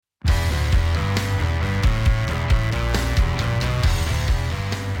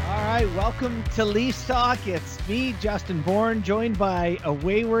Welcome to Leafs Talk. It's me, Justin Bourne, joined by a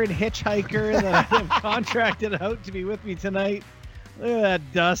wayward hitchhiker that I have contracted out to be with me tonight. Look at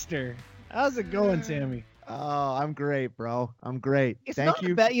that duster. How's it going, Sammy? Oh, I'm great, bro. I'm great. Thank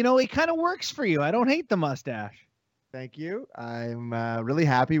you. Bad. You know, it kind of works for you. I don't hate the mustache. Thank you. I'm really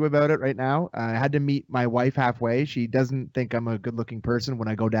happy about it right now. I had to meet my wife halfway. She doesn't think I'm a good-looking person when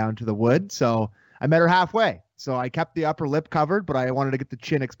I go down to the wood, so I met her halfway. So I kept the upper lip covered, but I wanted to get the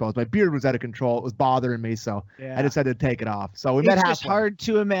chin exposed. My beard was out of control. It was bothering me, so I decided to take it off. So we met halfway. It's just hard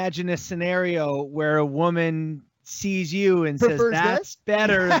to imagine a scenario where a woman sees you and says, that's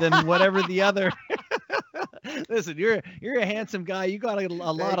better than whatever the other. Listen, you're a handsome guy. You got a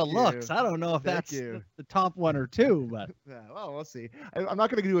lot of looks. I don't know if that's the top one or two, but well, we'll see. I'm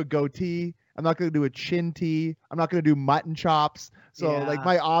not going to do a goatee. I'm not going to do a chin tee. I'm not going to do mutton chops. So like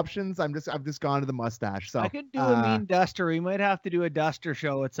my options, I've just gone to the mustache. So I could do a mean duster. We might have to do a duster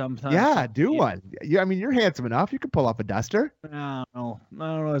show at some time. Yeah, do one. Yeah, I mean, you're handsome enough. You could pull off a duster. I don't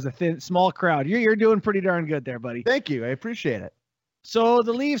know. It's a small crowd. You're doing pretty darn good there, buddy. Thank you. I appreciate it. So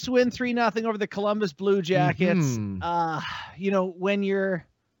the Leafs win 3-0 over the Columbus Blue Jackets. You know, when you're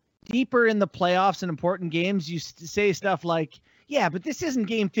deeper in the playoffs and important games, you say stuff like, yeah, but this isn't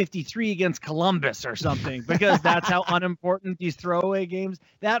game 53 against Columbus or something, because that's how unimportant these throwaway games.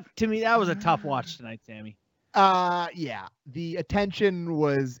 That, to me, that was a tough watch tonight, Sammy. Yeah, the attention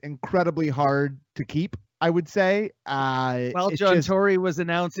was incredibly hard to keep, I would say. John Tory was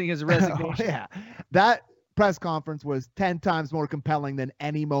announcing his resignation. That press conference was 10 times more compelling than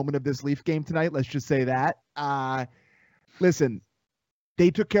any moment of this Leaf game tonight. Let's just say that. Listen, they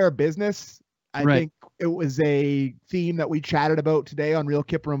took care of business. I think it was a theme that we chatted about today on Real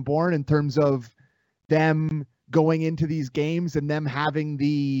Kipper and Bourne in terms of them going into these games and them having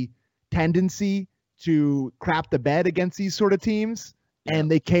the tendency to crap the bed against these sort of teams. Yeah.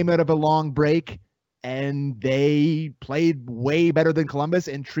 And they came out of a long break and they played way better than Columbus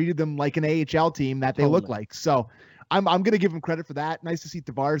and treated them like an AHL team that they look like. So I'm going to give them credit for that. Nice to see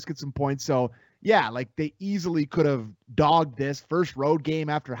Tavares get some points. So yeah, like they easily could have dogged this first road game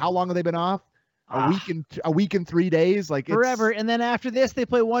after how long have they been off? A week and 3 days, like forever. And then after this, they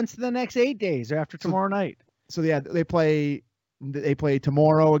play once in the next 8 days or after tomorrow night. So yeah, they play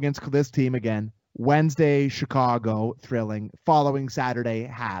tomorrow against this team again. Wednesday, Chicago, thrilling. Following Saturday,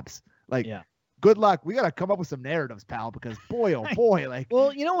 Habs. Good luck. We got to come up with some narratives, pal, because boy, oh boy.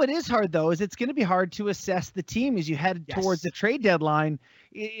 Well, you know what is hard, though, is it's going to be hard to assess the team as you head towards the trade deadline.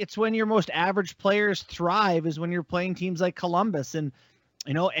 It's when your most average players thrive is when you're playing teams like Columbus. And,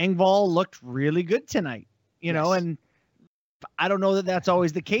 you know, Engvall looked really good tonight, you know, and I don't know that that's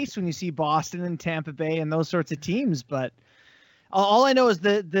always the case when you see Boston and Tampa Bay and those sorts of teams, but all I know is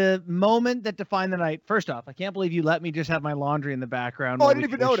the moment that defined the night. First off, I can't believe you let me just have my laundry in the background. Oh, I didn't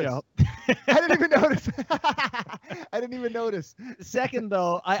even notice. I didn't even notice. I didn't even notice. Second,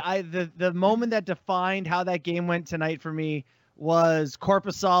 though, the moment that defined how that game went tonight for me was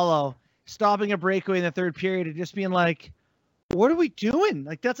Korpisalo stopping a breakaway in the third period and just being like, what are we doing?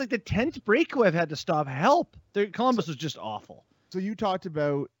 Like, that's like the 10th breakaway I've had to stop. Help. Columbus was just awful. So you talked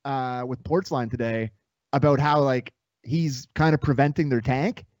about with Portsline today about how like he's kind of preventing their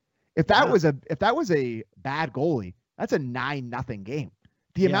tank. If that was a bad goalie, that's a 9-0 game.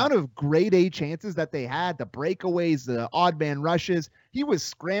 The amount of grade A chances that they had, the breakaways, the odd man rushes, he was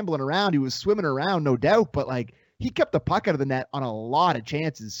scrambling around, he was swimming around, no doubt, but like he kept the puck out of the net on a lot of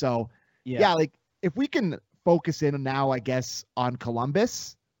chances. So like if we can focus in now, I guess, on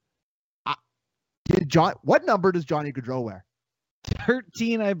Columbus. What number does Johnny Gaudreau wear?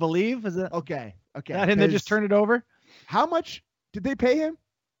 13, I believe. Is it? Okay. That him? They just turned it over. How much did they pay him?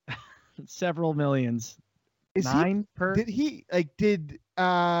 Several millions. Did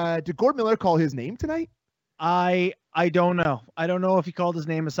Gord Miller call his name tonight? I don't know. I don't know if he called his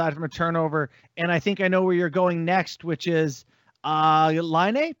name aside from a turnover. And I think I know where you're going next, which is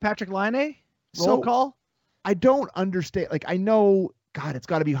Patrick Laine. Roll call. I don't understand. Like, I know, God, it's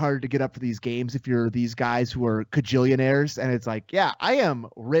got to be hard to get up for these games if you're these guys who are cajillionaires. And it's like, yeah, I am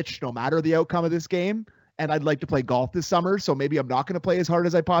rich no matter the outcome of this game. And I'd like to play golf this summer. So maybe I'm not going to play as hard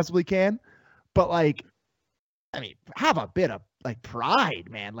as I possibly can. But, like, I mean, have a bit of, like, pride,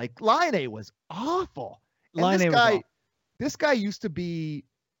 man. Like, Laine was awful. And this guy used to be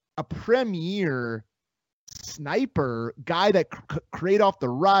a premier sniper guy that create off the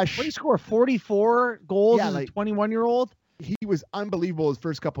rush. What did he score? 44 goals as a 21-year-old? He was unbelievable his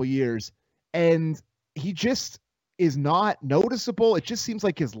first couple of years. And he just is not noticeable. It just seems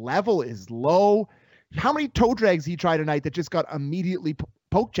like his level is low. How many toe drags he tried tonight that just got immediately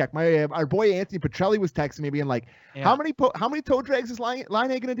poke check? Our boy Anthony Petrelli was texting me being like, how many toe drags is Laine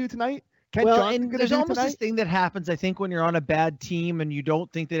going to do tonight? Kent Well, Johnson and going to there's do almost tonight? this thing that happens, I think, when you're on a bad team and you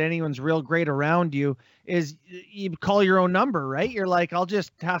don't think that anyone's real great around you, is you call your own number, right? You're like, I'll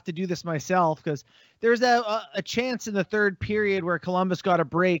just have to do this myself, because there's a chance in the third period where Columbus got a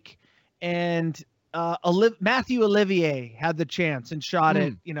break, and Matthew Olivier had the chance and shot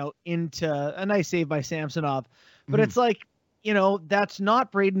it, into a nice save by Samsonov. But it's like, that's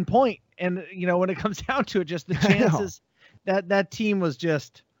not Braden Point. And, when it comes down to it, just the chances that team was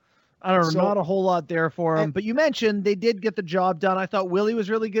just, I don't know, not a whole lot there for him. But you mentioned they did get the job done. I thought Willie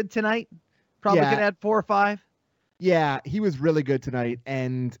was really good tonight. Probably could add 4 or 5. Yeah, he was really good tonight.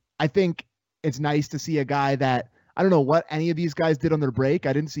 And I think it's nice to see a guy that, I don't know what any of these guys did on their break.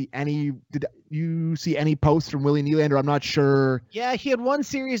 I didn't see any. Did you see any posts from Willie Nylander? I'm not sure. Yeah, he had one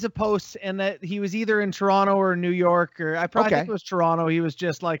series of posts, and that he was either in Toronto or New York, or I probably think it was Toronto. He was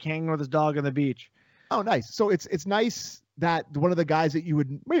just like hanging with his dog on the beach. Oh, nice. So it's nice that one of the guys that you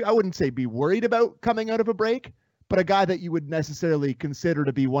would, maybe I wouldn't say be worried about coming out of a break, but a guy that you would necessarily consider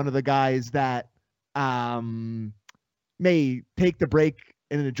to be one of the guys that may take the break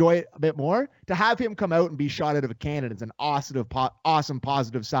and enjoy it a bit more, to have him come out and be shot out of a cannon is an awesome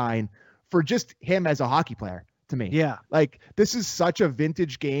positive sign for just him as a hockey player to me. Yeah. Like, this is such a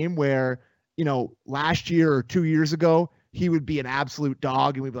vintage game where, last year or 2 years ago, he would be an absolute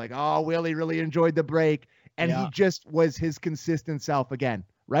dog and we'd be like, oh, Willie really enjoyed the break. And he just was his consistent self again,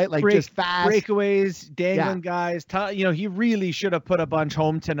 right? Like just fast breakaways, dangling guys. He really should have put a bunch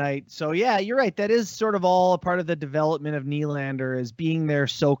home tonight. So yeah, you're right. That is sort of all a part of the development of Nylander, is being there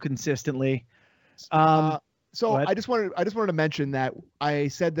so consistently. So I just wanted to mention that I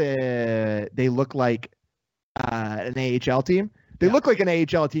said that they look like an AHL team. They look like an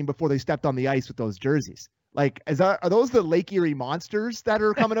AHL team before they stepped on the ice with those jerseys. Like, are those the Lake Erie Monsters that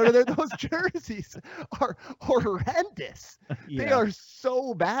are coming out of there? Those jerseys are horrendous. Yeah. They are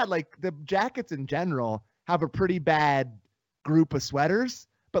so bad. Like, the Jackets in general have a pretty bad group of sweaters,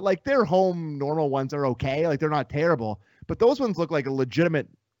 but like their home normal ones are okay. Like, they're not terrible, but those ones look like a legitimate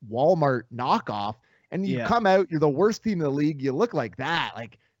Walmart knockoff. And you come out, you're the worst team in the league. You look like that.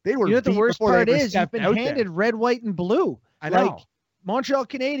 Like, they were. The worst part is you've been handed red, white, and blue. I know. Like, Montreal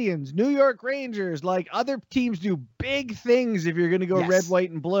Canadiens, New York Rangers, like, other teams do big things if you're going to go red,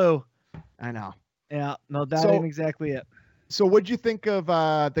 white, and blue. I know. Yeah, no, that ain't exactly it. So what'd you think of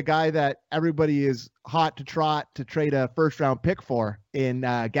the guy that everybody is hot to trot to trade a first-round pick for in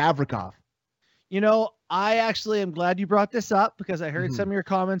Gavrikov? I actually am glad you brought this up, because I heard some of your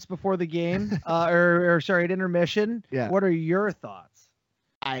comments before the game, at intermission. Yeah. What are your thoughts?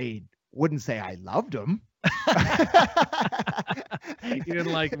 I wouldn't say I loved him. You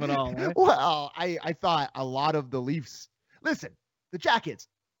didn't like him at all, right? Well, I thought a lot of the Leafs, listen, the Jackets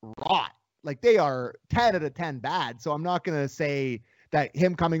rot. Like, they are 10 out of 10 bad. So I'm not going to say that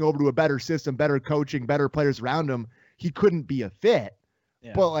him coming over to a better system, better coaching, better players around him, he couldn't be a fit.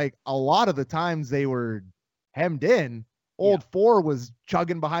 Yeah. But like, a lot of the times they were hemmed in. Old Four was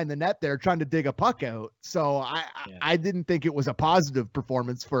chugging behind the net there, trying to dig a puck out. So I didn't think it was a positive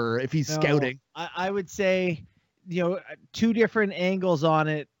performance for if he's scouting. I would say, two different angles on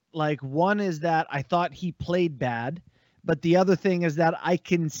it. Like, one is that I thought he played bad, but the other thing is that I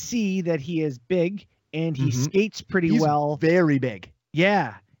can see that he is big and he skates pretty well. Very big.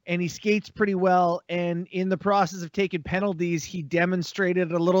 Yeah. And he skates pretty well. And in the process of taking penalties, he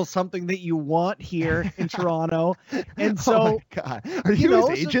demonstrated a little something that you want here in Toronto. And so, oh my God, are you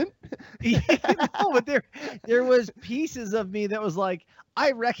his agent? But there was pieces of me that was like,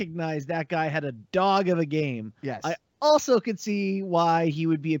 I recognize that guy had a dog of a game. Yes. I also could see why he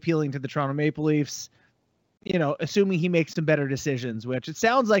would be appealing to the Toronto Maple Leafs, assuming he makes some better decisions, which it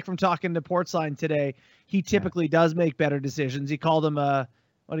sounds like from talking to Portsline today, he typically does make better decisions. He called him a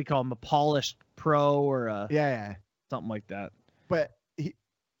polished pro or something like that. But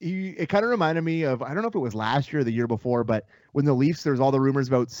it kind of reminded me of, I don't know if it was last year or the year before, but when the Leafs, there was all the rumors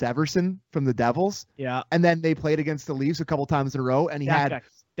about Severson from the Devils. Yeah. And then they played against the Leafs a couple times in a row, and he had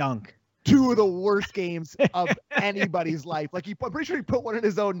stunk. Two of the worst games of anybody's life. Like, I'm pretty sure he put one in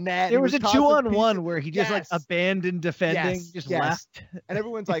his own net. There was a 2-on-1 where he just like abandoned defending, left. And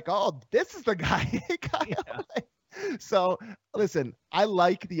everyone's like, oh, this is the guy. So listen, I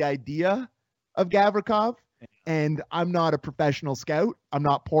like the idea of Gavrikov, and I'm not a professional scout. I'm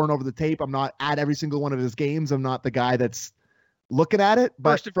not pouring over the tape. I'm not at every single one of his games. I'm not the guy that's looking at it.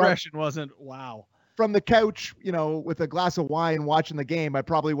 But first impression wasn't wow. From the couch, with a glass of wine watching the game, I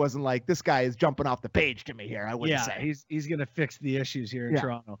probably wasn't like, this guy is jumping off the page to me here. I wouldn't say. He's going to fix the issues here in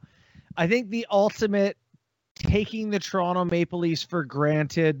Toronto. I think the ultimate taking the Toronto Maple Leafs for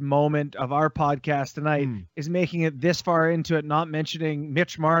granted moment of our podcast tonight is making it this far into it, not mentioning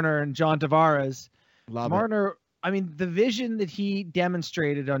Mitch Marner and John Tavares. Marner, I mean, the vision that he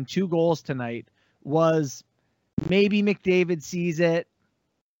demonstrated on 2 goals tonight was maybe McDavid sees it.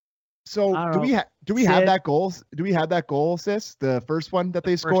 So do we have that goal? Do we have that goal, Sis? The first one that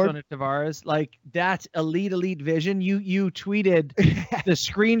they scored? First one at Tavares. Like, that's elite vision. You tweeted the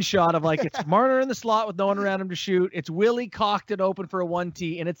screenshot of, like, it's Marner in the slot with no one around him to shoot. It's Willie cocked it open for a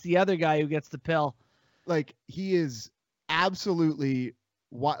 1T, and it's the other guy who gets the pill. Like, he is absolutely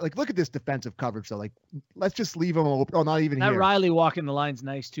like, look at this defensive coverage. So, like, let's just leave him open. Oh, not even that here. Riley walking the line's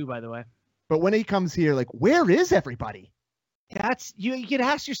nice too, by the way. But when he comes here, like, where is everybody? That's you could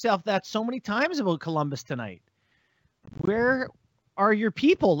ask yourself that so many times about Columbus tonight. Where are your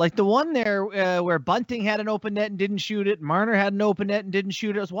people? Like the one there where Bunting had an open net and didn't shoot it. Marner had an open net and didn't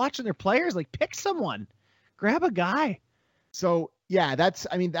shoot it. I was watching their players, like, pick someone. Grab a guy. So, yeah, that's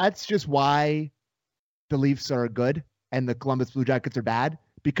just why the Leafs are good and the Columbus Blue Jackets are bad,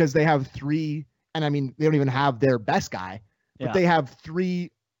 because they have 3, and I mean, they don't even have their best guy, but they have 3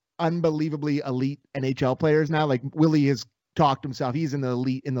 unbelievably elite NHL players now. Like, Willie has talked himself. He's in the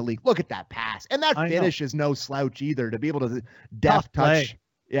elite in the league. Look at that pass. And that finish is no slouch either, to be able to deft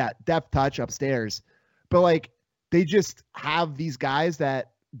touch upstairs. But, like, they just have these guys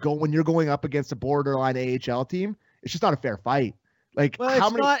that go, when you're going up against a borderline AHL team, it's just not a fair fight. Like, well, how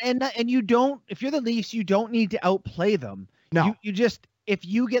it's many... not, and you don't, if you're the Leafs, you don't need to outplay them. No. You just, if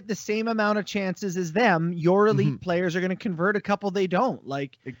you get the same amount of chances as them, your elite players are going to convert a couple they don't.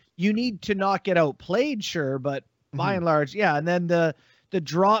 Like, you need to not get outplayed, sure, but by and large, yeah. And then the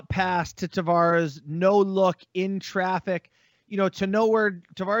drop pass to Tavares, no look in traffic, to know where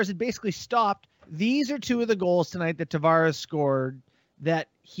Tavares had basically stopped. These are 2 of the goals tonight that Tavares scored that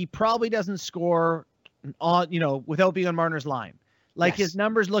he probably doesn't score on, without being on Marner's line. Like, his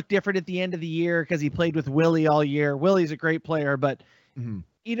numbers look different at the end of the year because he played with Willie all year. Willie's a great player, but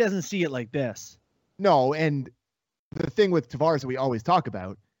he doesn't see it like this. No, and the thing with Tavares that we always talk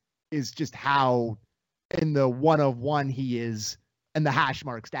about is just how in the 1-of-1 he is, and the hash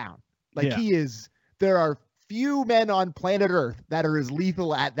marks down. Like, he is, there are few men on planet Earth that are as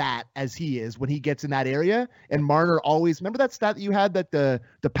lethal at that as he is when he gets in that area. And Marner always, remember that stat that you had, that the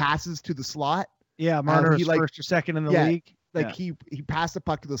passes to the slot? Yeah, Marner was first or second in the league. Like, he passed the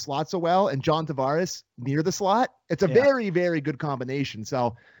puck to the slot so well, and John Tavares near the slot. It's a very, very good combination.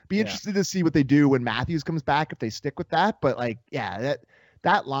 So be interested to see what they do when Matthews comes back, if they stick with that. But, like,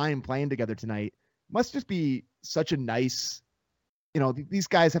 that line playing together tonight must just be such a nice, these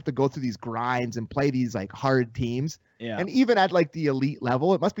guys have to go through these grinds and play these, like, hard teams. Yeah. And even at, like, the elite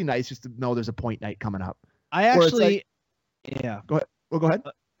level, it must be nice just to know there's a point night coming up. I actually, Go ahead. Well, go ahead.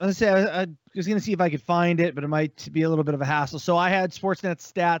 I was going to see if I could find it, but it might be a little bit of a hassle. So I had Sportsnet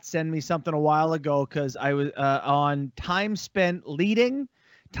Stats send me something a while ago because I was on time spent leading,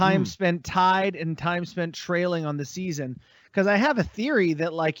 time spent tied, and time spent trailing on the season. Because I have a theory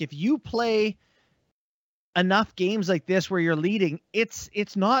that, like, if you play enough games like this where you're leading, it's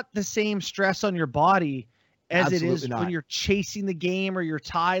not the same stress on your body as Absolutely it is not. When you're chasing the game or you're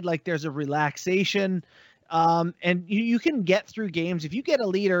tied. Like, there's a relaxation. And you can get through games. If you get a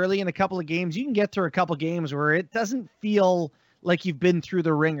lead early in a couple of games, you can get through a couple of games where it doesn't feel like you've been through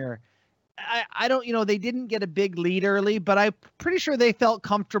the ringer. I don't, they didn't get a big lead early, but I'm pretty sure they felt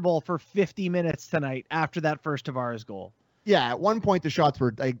comfortable for 50 minutes tonight after that first Tavares goal. Yeah, at one point the shots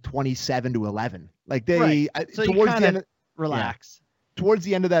were like 27-11. Like, they so towards the end, relax. Yeah, towards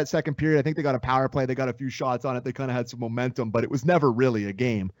the end of that second period, I think they got a power play. They got a few shots on it. They kind of had some momentum, but it was never really a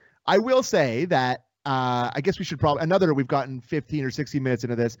game. I will say that I guess we should probably we've gotten 15 or 16 minutes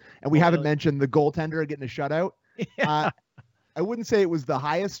into this, and we haven't mentioned the goaltender getting a shutout. Yeah. I wouldn't say it was the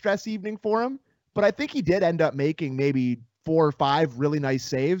highest stress evening for him, but I think he did end up making maybe 4 or 5 really nice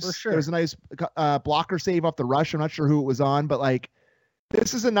saves. For sure. There was a nice blocker save off the rush. I'm not sure who it was on, but, like,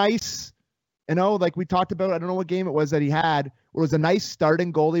 this is a nice, like we talked about, I don't know what game it was that he had, where it was a nice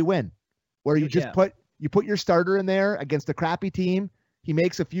starting goalie win, where you just put your starter in there against a crappy team. He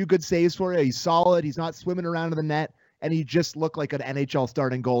makes a few good saves for you. He's solid. He's not swimming around in the net, and he just looked like an NHL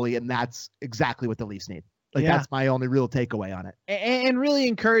starting goalie, and that's exactly what the Leafs need. Like, that's my only real takeaway on it. And really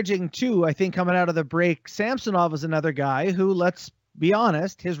encouraging, too, I think, coming out of the break, Samsonov was another guy who, let's be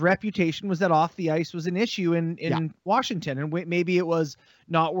honest, his reputation was that off the ice was an issue in Washington. And maybe it was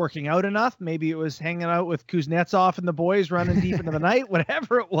not working out enough. Maybe it was hanging out with Kuznetsov and the boys running deep into the night,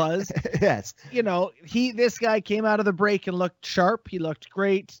 whatever it was. Yes. This guy came out of the break and looked sharp. He looked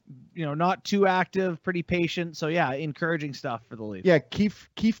great. not too active, pretty patient. So yeah, encouraging stuff for the Leafs. Yeah,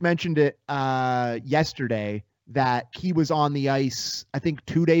 Keefe mentioned it yesterday that he was on the ice, I think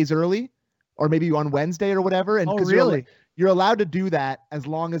 2 days early, or maybe on Wednesday or whatever. And really? You're allowed to do that as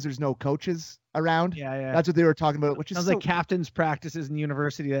long as there's no coaches around. Yeah. That's what they were talking about, which is sounds like captain's practices in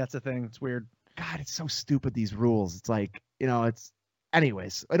university. That's a thing. It's weird. God, it's so stupid, these rules. It's like,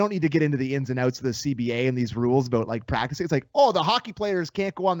 anyways, I don't need to get into the ins and outs of the CBA and these rules about like practicing. It's like, oh, the hockey players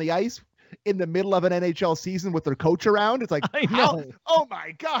can't go on the ice in the middle of an NHL season with their coach around. It's like, I know. Oh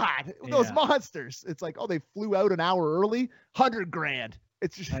my God, those monsters. It's like, oh, they flew out an hour early, $100,000.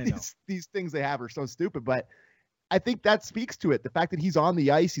 It's just these things they have are so stupid. But I think that speaks to it. The fact that he's on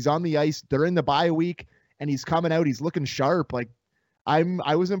the ice during the bye week and he's coming out, he's looking sharp. Like I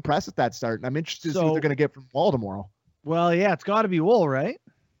was impressed with that start, and I'm interested to see what they're going to get from Wall tomorrow. Well, yeah, it's got to be Wool, right?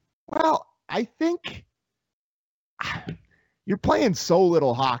 Well, I think you're playing so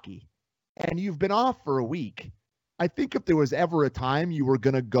little hockey and you've been off for a week. I think if there was ever a time you were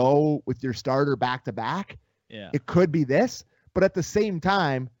going to go with your starter back to back, it could be this. But at the same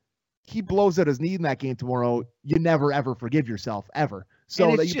time, he blows out his knee in that game tomorrow. You never, ever forgive yourself, ever.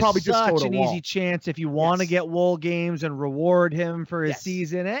 So that you probably just go to such an easy chance if you want to get Wool games and reward him for his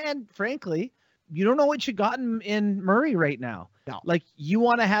season. And frankly, you don't know what you got in Murray right now. No. Like, you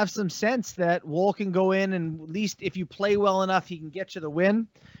want to have some sense that Wool can go in and at least if you play well enough, he can get you the win.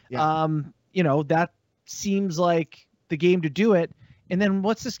 Yeah. That seems like the game to do it. And then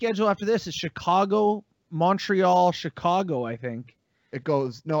what's the schedule after this? It's Chicago, Montreal, Chicago, I think. It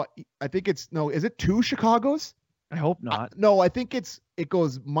goes, is it 2 Chicagos? I hope not. No, I think it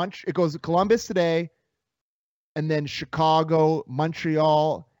goes Columbus today, and then Chicago,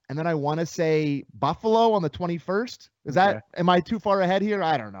 Montreal, and then I want to say Buffalo on the 21st. Am I too far ahead here?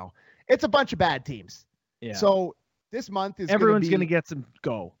 I don't know. It's a bunch of bad teams. Yeah. So this month is everyone's going to get some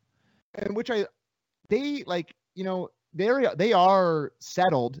go. And they are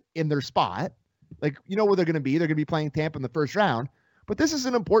settled in their spot. Like, where they're going to be. They're going to be playing Tampa in the first round. But this is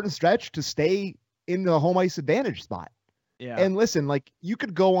an important stretch to stay in the home ice advantage spot. Yeah. And listen, like, you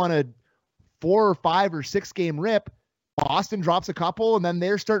could go on a 4 or 5 or 6 game rip. Boston drops a couple, and then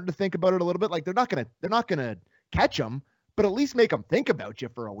they're starting to think about it a little bit. Like, they're not gonna catch them, but at least make them think about you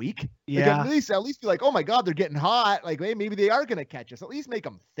for a week. Yeah. Like, at least be like, oh my God, they're getting hot. Like, hey, maybe they are gonna catch us. At least make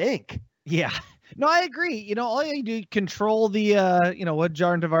them think. Yeah. No, I agree. All you do, control the, what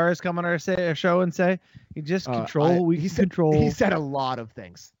John Tavares come on our show and say? You just control. Control. He said a lot of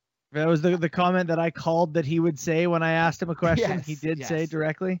things. That was the comment that I called that he would say when I asked him a question. Yes, he did say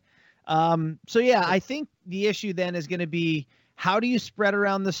directly. I think the issue then is going to be, how do you spread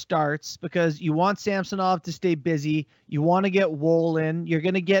around the starts? Because you want Samsonov to stay busy. You want to get Wool in. You're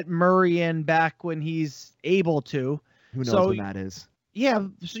going to get Murray in back when he's able to. Who knows when that is? Yeah,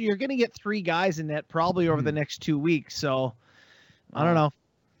 so you're going to get 3 guys in net probably over the next 2 weeks. So I don't know.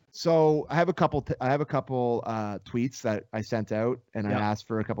 So I have a couple tweets that I sent out, and I asked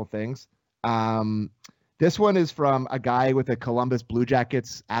for a couple things. This one is from a guy with a Columbus Blue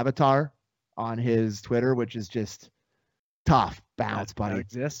Jackets avatar on his Twitter, which is just tough bounce, buddy.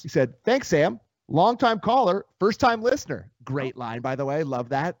 He said, "Thanks, Sam. Long-time caller, first-time listener." Great line, by the way. Love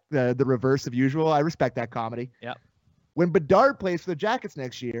that. The reverse of usual. I respect that comedy. Yep. When Bedard plays for the Jackets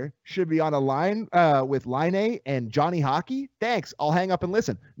next year, should be on a line with Laine and Johnny Hockey. Thanks. I'll hang up and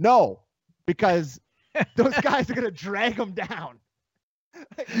listen. No, because those guys are going to drag him down.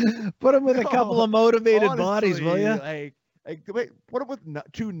 Put him with a couple of motivated bodies, will you? Wait, put him with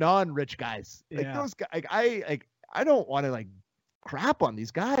 2 non-rich guys. Like those guys. I don't want to crap on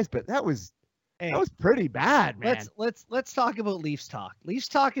these guys, but that was pretty bad, man. Let's talk about Leafs talk. Leafs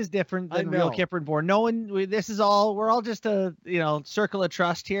talk is different than real Kipper and Bourne. We're all just a circle of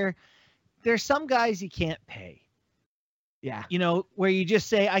trust here. There's some guys you can't pay. Yeah. Where you just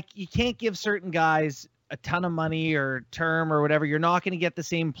say you can't give certain guys a ton of money or term or whatever. You're not going to get the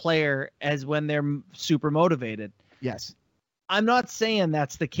same player as when they're super motivated. Yes. I'm not saying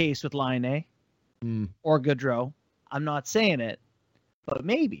that's the case with Laine or Gaudreau. I'm not saying it, but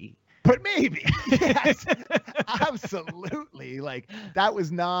maybe. Yes, absolutely. That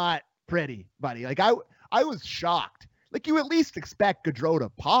was not pretty, buddy. I was shocked. You at least expect Gaudreau to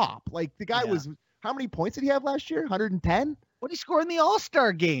pop. The guy was, how many points did he have last year? 110? What did he score in the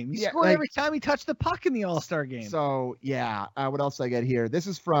All-Star game? He scored every time he touched the puck in the All-Star game. So, yeah. What else did I get here? This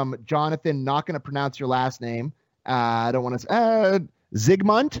is from Jonathan. Not going to pronounce your last name. I don't want to.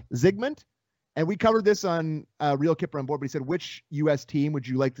 Zygmunt. And we covered this on Real Kipper on Board, but he said, which U.S. team would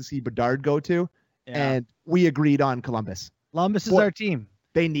you like to see Bedard go to? Yeah. And we agreed on Columbus. Columbus is our team.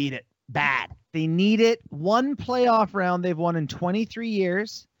 They need it bad. They need it. One playoff round they've won in 23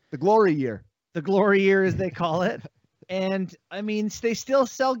 years. The glory year. The glory year, as they call it. And I mean, they still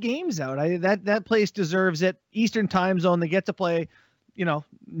sell games out. That place deserves it. Eastern time zone. They get to play, New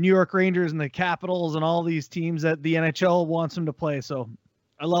York Rangers and the Capitals and all these teams that the NHL wants them to play. So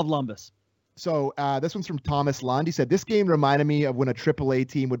I love Lumbus. So this one's from Thomas Lund. He said, this game reminded me of when a AAA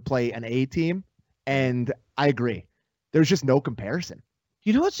team would play an A team. And I agree. There's just no comparison.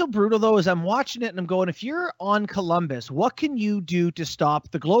 You know what's so brutal, though, is I'm watching it and I'm going, if you're on Columbus, what can you do to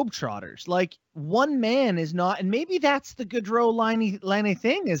stop the Globetrotters? Like, one man is not, and maybe that's the Gaudreau Liney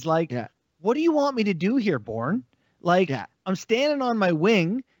thing, is like, what do you want me to do here, Bourne? Like, I'm standing on my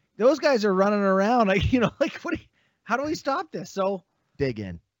wing. Those guys are running around. Like, how do we stop this? So dig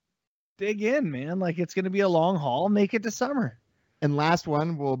in, man. Like, it's going to be a long haul. Make it to summer. And last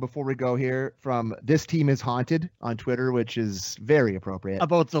one, before we go here, from This Team is Haunted on Twitter, which is very appropriate.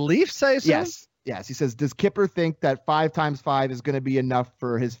 About the Leafs, I assume? Yes. He says, does Kipper think that 5 times 5 is going to be enough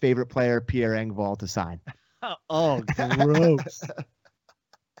for his favorite player, Pierre Engvall, to sign? Oh, gross.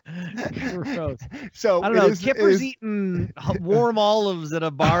 Gross. So I don't know. Kipper's eating warm olives at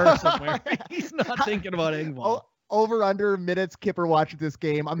a bar somewhere. He's not thinking about Engvall. Over under minutes Kipper watches this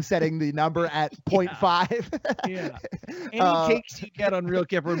game. I'm setting the number at 0.5. Yeah. Any takes you get on Real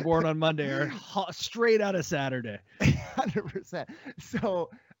Kipper and Bourne on Monday are straight out of Saturday. 100%. So,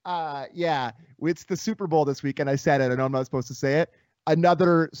 it's the Super Bowl this weekend. I said it. I know I'm not supposed to say it.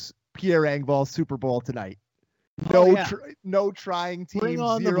 Another Pierre Engvall Super Bowl tonight. No trying team. Bring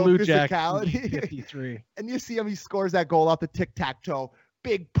on zero the Blue physicality. 53. And you see him. He scores that goal off the tic-tac-toe.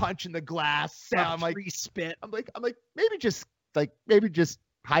 Big punch in the glass. I'm like, spit. I'm like, maybe just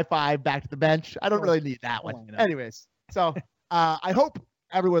high five back to the bench. I don't really need that one. Anyways, so I hope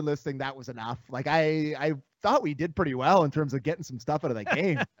everyone listening, that was enough. Like I thought we did pretty well in terms of getting some stuff out of that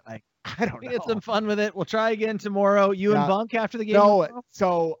game. Like, I don't know. Get some fun with it. We'll try again tomorrow. You and Bunk after the game. No,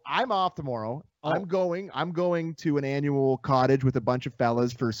 so I'm off tomorrow. Oh. I'm going to an annual cottage with a bunch of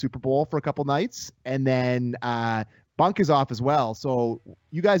fellas for Super Bowl for a couple nights, and then Bunk is off as well. So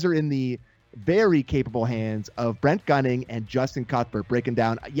you guys are in the very capable hands of Brent Gunning and Justin Cuthbert breaking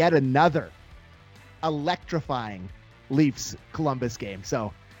down yet another electrifying Leafs Columbus game.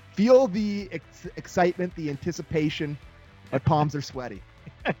 So feel the excitement, the anticipation. My palms are sweaty.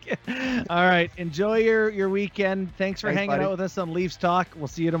 All right. Enjoy your weekend. Thanks for hanging buddy. out with us on Leafs Talk. We'll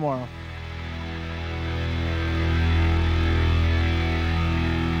see you tomorrow.